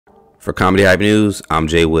For Comedy Hype News, I'm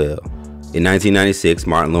Jay Will. In 1996,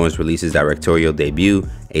 Martin Lawrence released his directorial debut,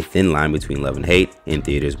 A Thin Line Between Love and Hate, in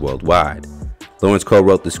theaters worldwide. Lawrence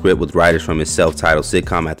co-wrote the script with writers from his self-titled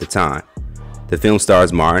sitcom at the time. The film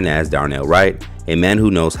stars Martin as Darnell Wright, a man who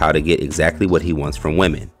knows how to get exactly what he wants from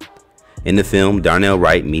women. In the film, Darnell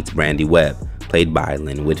Wright meets Brandy Webb, played by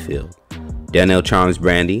Lynn Whitfield. Darnell charms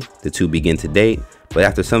Brandy, the two begin to date, but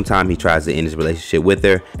after some time he tries to end his relationship with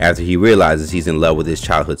her after he realizes he's in love with his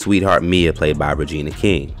childhood sweetheart Mia, played by Regina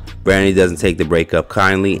King. Brandy doesn't take the breakup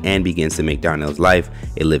kindly and begins to make Darnell's life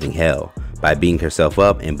a living hell by beating herself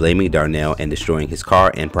up and blaming Darnell and destroying his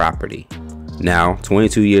car and property. Now,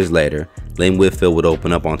 22 years later, Lynn Whitfield would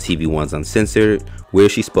open up on TV One's Uncensored, where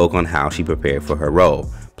she spoke on how she prepared for her role,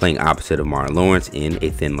 playing opposite of Martin Lawrence in A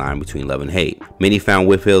Thin Line Between Love and Hate. Many found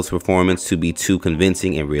Whitfield's performance to be too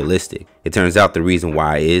convincing and realistic. It turns out the reason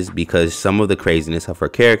why is because some of the craziness of her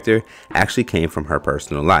character actually came from her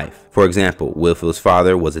personal life. For example, Whitfield's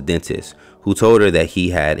father was a dentist who told her that he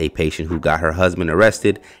had a patient who got her husband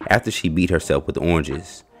arrested after she beat herself with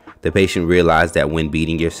oranges. The patient realized that when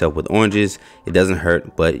beating yourself with oranges, it doesn't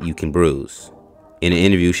hurt, but you can bruise. In an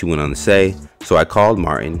interview, she went on to say, "So I called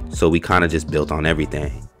Martin, so we kinda just built on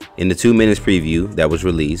everything." In the 2 minutes preview that was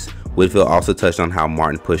released, Whitfield also touched on how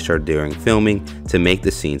Martin pushed her during filming to make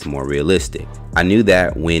the scenes more realistic. "I knew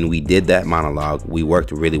that when we did that monologue, we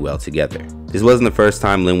worked really well together." This wasn't the first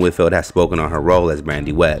time Lynn Whitfield has spoken on her role as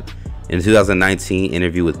Brandy Webb. In a 2019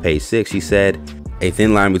 interview with Page 6, she said, "A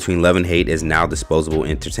thin line between love and hate is now disposable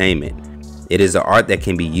entertainment. It is an art that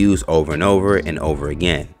can be used over and over and over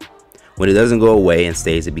again. When it doesn't go away and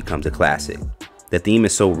stays, it becomes a classic. The theme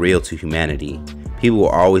is so real to humanity. People will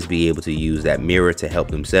always be able to use that mirror to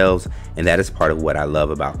help themselves, and that is part of what I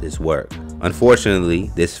love about this work."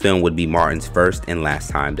 Unfortunately, this film would be Martin's first and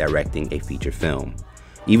last time directing a feature film.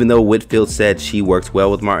 Even though Whitfield said she works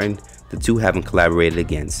well with Martin, the two haven't collaborated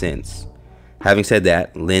again since. Having said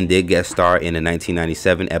that, Lynn did guest star in a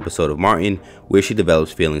 1997 episode of Martin where she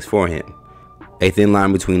develops feelings for him. A Thin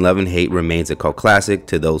Line Between Love and Hate remains a cult classic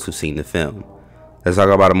to those who've seen the film. Let's talk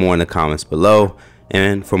about it more in the comments below.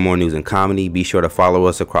 And for more news and comedy, be sure to follow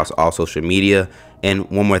us across all social media. And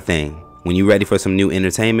one more thing, when you're ready for some new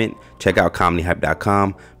entertainment, check out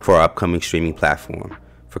comedyhype.com for our upcoming streaming platform.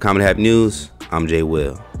 For Comedy Hype News, I'm Jay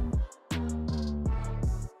Will.